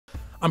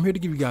I'm here to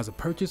give you guys a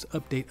purchase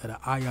update of the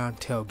Ion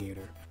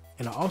Tailgater.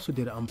 And I also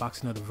did an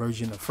unboxing of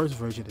the first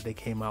version that they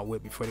came out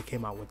with before they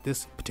came out with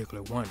this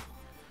particular one.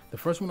 The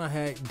first one I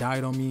had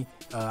died on me.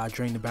 I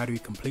drained the battery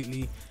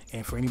completely.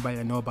 And for anybody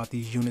that know about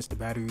these units, the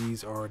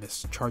batteries or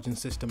the charging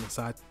system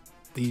inside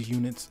these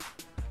units,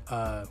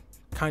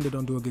 kind of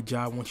don't do a good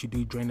job once you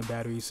do drain the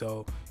battery.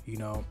 So, you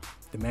know,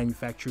 the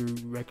manufacturer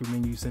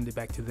recommend you send it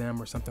back to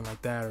them or something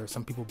like that. Or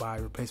some people buy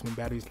replacement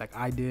batteries like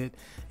I did.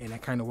 And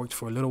that kind of worked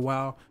for a little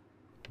while.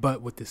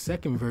 But with the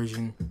second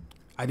version,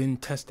 I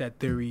didn't test that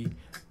theory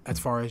as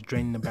far as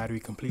draining the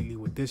battery completely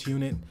with this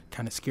unit.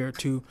 Kind of scared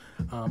to.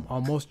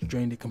 Almost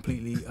drained it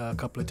completely a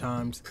couple of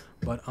times.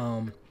 But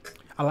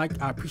I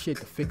appreciate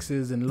the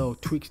fixes and little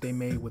tweaks they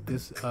made with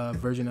this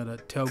version of the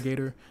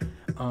Tailgater.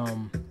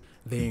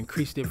 They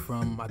increased it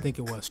from, I think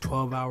it was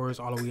 12 hours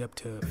all the way up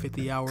to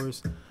 50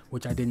 hours,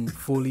 which I didn't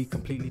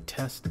completely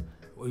test,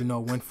 you know,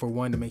 one for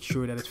one to make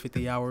sure that it's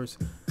 50 hours.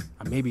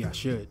 Maybe I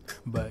should,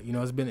 but you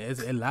know,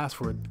 it lasts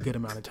for a good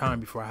amount of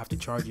time before I have to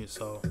charge it.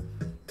 So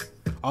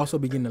also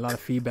be getting a lot of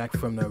feedback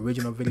from the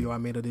original video I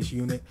made of this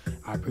unit.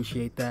 I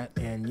appreciate that.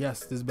 And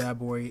yes, this bad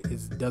boy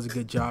does a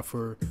good job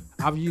for,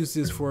 I've used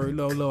this for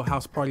little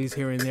house parties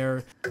here and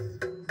there.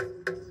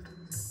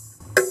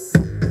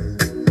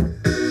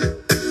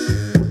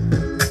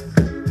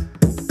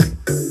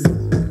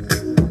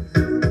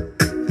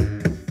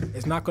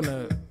 It's not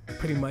gonna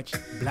pretty much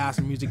blast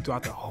music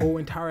throughout the whole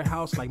entire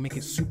house, like make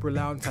it super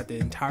loud inside the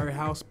entire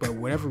house, but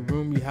whatever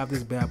room you have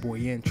this bad boy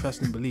in,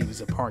 trust and believe,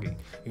 it's a party.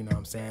 You know what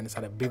I'm saying? It's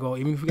like a big old,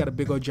 even if you got a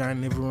big old giant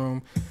living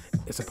room,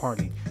 it's a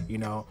party, you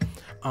know.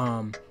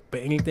 But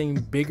anything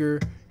bigger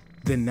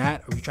than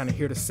that, or you're trying to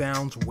hear the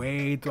sounds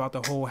way throughout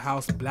the whole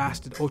house,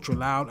 blasted ultra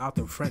loud out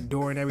the front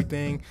door and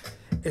everything,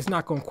 it's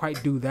not gonna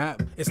quite do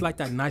that. It's like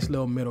that nice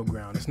little middle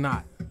ground. It's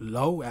not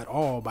low at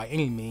all by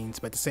any means,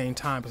 but at the same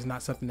time, it's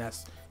not something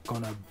that's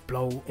gonna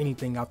blow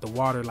anything out the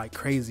water like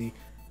crazy,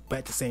 but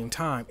at the same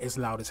time, it's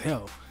loud as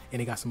hell,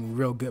 and it got some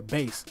real good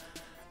bass.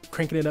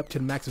 Cranking it up to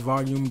the max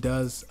volume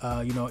does,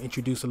 you know,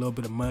 introduce a little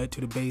bit of mud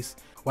to the bass.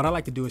 What I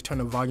like to do is turn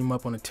the volume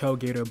up on the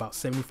Tailgater about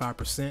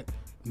 75%,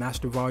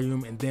 master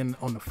volume, and then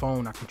on the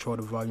phone, I control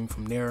the volume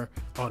from there.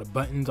 All the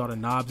buttons, all the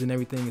knobs and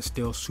everything is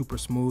still super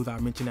smooth. I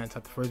mentioned that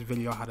inside the first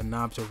video, how the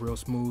knobs are real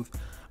smooth.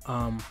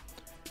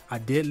 I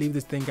did leave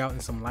this thing out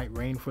in some light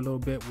rain for a little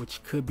bit,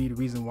 which could be the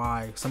reason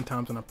why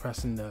sometimes when I'm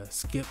pressing the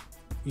skip,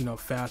 you know,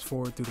 fast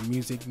forward through the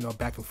music, you know,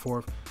 back and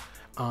forth,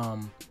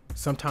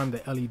 sometimes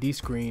the LED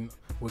screen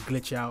will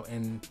glitch out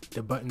and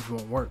the buttons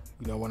won't work,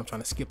 you know, when I'm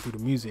trying to skip through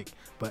the music.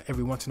 But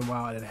every once in a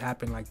while it'll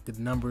happen, like the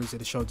numbers,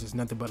 it'll show just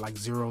nothing but like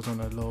zeros on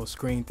the little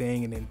screen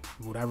thing, and then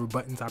whatever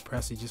buttons I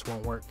press, it just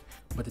won't work.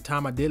 But the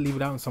time I did leave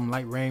it out in some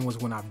light rain was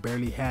when I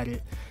barely had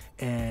it,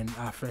 and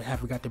I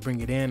forgot to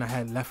bring it in. I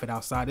had left it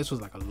outside. This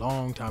was like a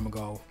long time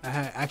ago. I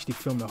had actually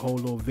filmed a whole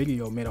little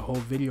video, made a whole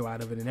video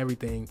out of it and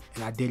everything,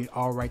 and I did it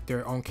all right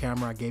there on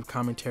camera. I gave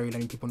commentary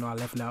letting people know I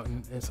left it out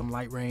in some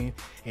light rain,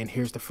 and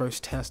here's the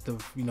first test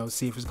of, you know,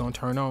 see if it's gonna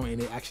turn on,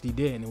 and it actually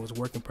did, and it was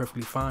working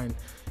perfectly fine,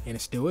 and it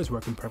still is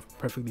working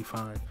perfectly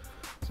fine.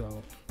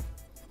 So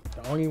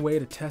the only way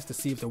to test to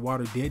see if the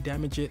water did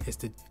damage it is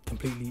to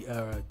completely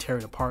tear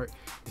it apart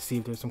to see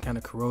if there's some kind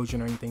of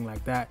corrosion or anything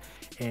like that.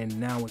 And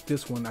now with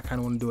this one, I kind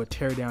of want to do a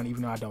tear down,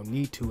 even though I don't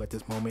need to at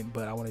this moment,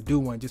 but I want to do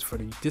one just for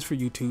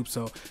YouTube.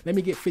 So let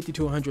me get 50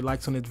 to 100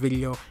 likes on this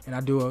video, and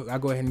I'll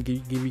go ahead and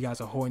give you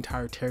guys a whole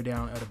entire tear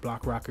down of the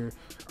block rocker,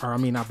 or I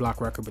mean not block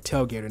rocker, but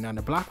Tailgater. Now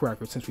the block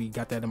rocker, since we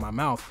got that in my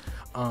mouth,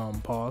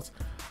 pause.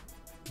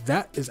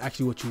 That is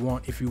actually what you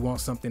want if you want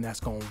something that's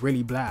going to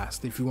really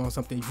blast. If you want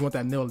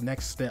that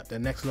next step, that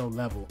next little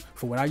level.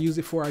 For what I use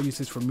it for, I use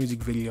this for music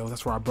videos.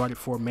 That's where I brought it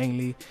for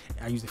mainly.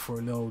 I use it for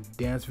little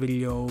dance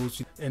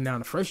videos. And now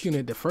the first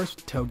unit, the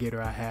first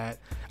Tailgater I had,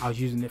 I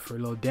was using it for a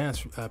little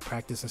dance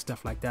practice and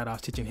stuff like that. I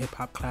was teaching hip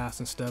hop class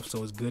and stuff,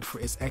 so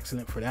it's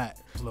excellent for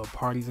that. Little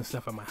parties and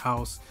stuff at my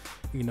house,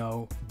 you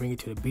know, bring it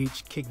to the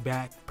beach, kick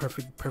back,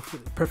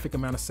 perfect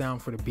amount of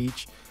sound for the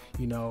beach,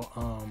 you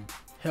know.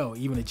 Hell,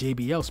 even a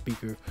JBL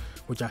speaker,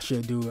 which I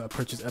should do a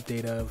purchase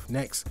update of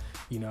next,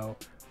 you know,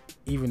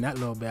 even that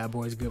little bad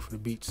boy is good for the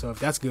beach. So if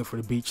that's good for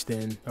the beach,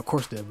 then of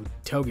course the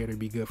Tailgater would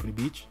be good for the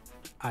beach.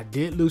 I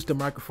did lose the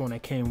microphone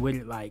that came with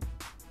it, like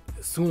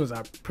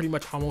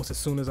almost as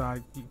soon as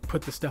I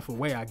put the stuff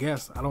away, I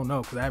guess. I don't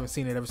know, because I haven't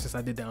seen it ever since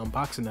I did the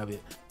unboxing of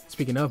it.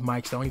 Speaking of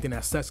mics, the only thing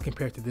that sucks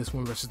compared to this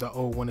one versus the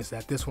old one is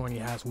that this one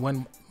has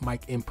one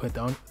mic input,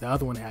 the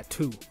other one had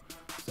two.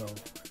 So,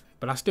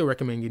 but I still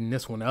recommend getting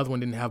this one. The other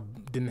one didn't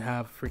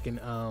have freaking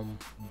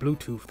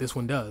Bluetooth. This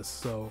one does.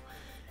 So,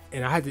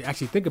 and I had to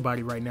actually think about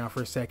it right now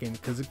for a second,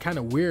 because it's kind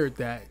of weird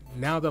that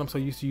now that I'm so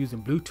used to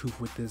using Bluetooth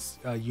with this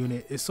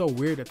unit, it's so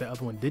weird that the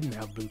other one didn't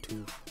have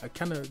Bluetooth.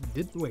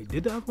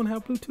 Did the other one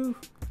have Bluetooth?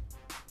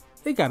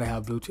 They gotta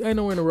have Bluetooth. Ain't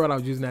nowhere in the world I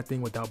was using that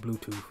thing without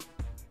Bluetooth.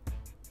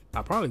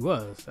 I probably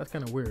was. That's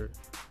kind of weird.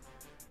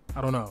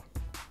 I don't know.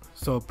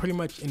 So pretty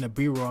much in the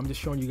B-roll, I'm just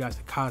showing you guys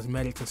the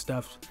cosmetics and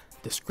stuff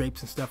the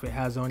scrapes and stuff it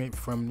has on it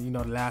from, you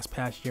know, the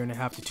past year and a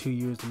half to 2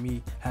 years of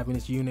me having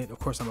this unit. Of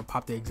course, I'm gonna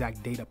pop the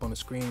exact date up on the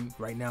screen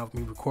right now of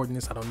me recording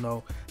this. I don't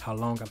know how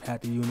long I've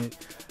had the unit.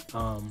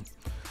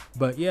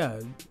 But yeah,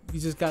 you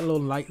just got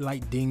little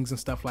light dings and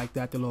stuff like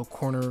that. The little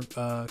corner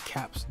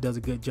caps does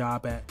a good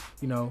job at,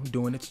 you know,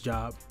 doing its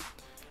job.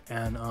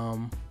 And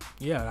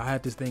yeah, I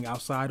had this thing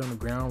outside on the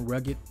ground,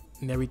 rugged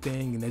and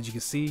everything, and as you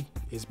can see,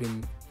 it's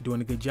been doing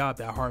a good job.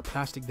 That hard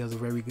plastic does a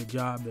very good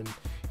job, and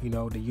you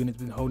know, the unit's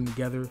been holding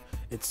together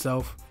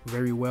itself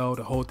very well.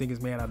 The whole thing is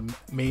made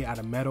out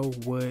of metal,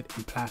 wood,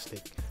 and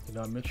plastic. You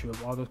know, a mixture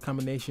of all those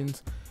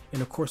combinations,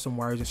 and of course some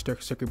wires and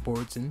circuit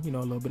boards, and you know,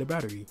 a little bit of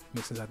battery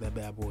mixed inside that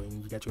bad boy,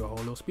 and you got your whole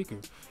little speaker.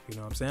 You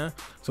know what I'm saying?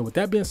 So with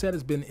that being said,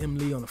 it's been M.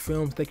 Lee on the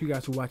Films. Thank you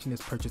guys for watching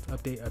this purchase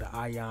update of the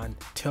Ion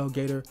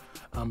Tailgater.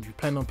 If you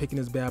plan on picking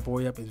this bad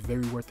boy up, it's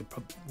very worth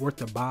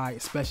the buy,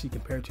 especially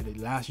compared to the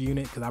last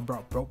unit, because I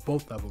brought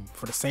both of them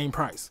for the same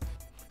price.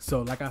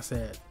 So like I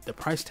said, the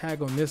price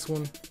tag on this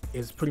one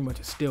is pretty much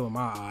a steal in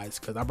my eyes,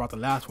 because I brought the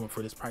last one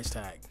for this price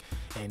tag,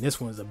 and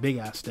this one is a big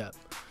ass step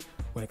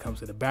when it comes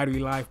to the battery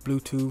life,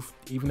 Bluetooth,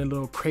 even a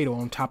little cradle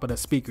on top of the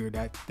speaker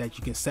that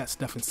you can set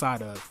stuff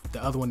inside of.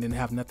 The other one didn't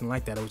have nothing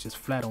like that. It was just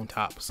flat on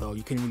top, so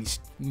you couldn't really,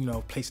 you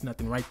know, place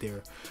nothing right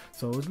there.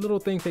 So it was little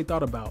things they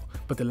thought about.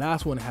 But the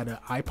last one had an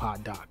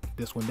iPod dock.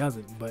 This one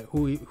doesn't. But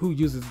who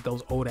uses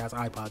those old ass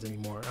iPods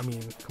anymore? I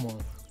mean, come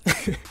on.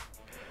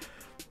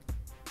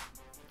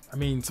 I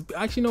mean,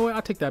 actually, you know what?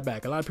 I'll take that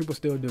back. A lot of people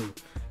still do,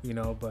 you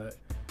know, but.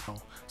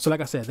 So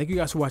like I said, thank you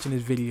guys for watching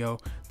this video.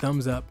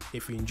 Thumbs up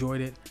if you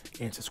enjoyed it,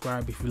 and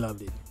subscribe if you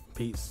loved it.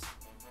 Peace.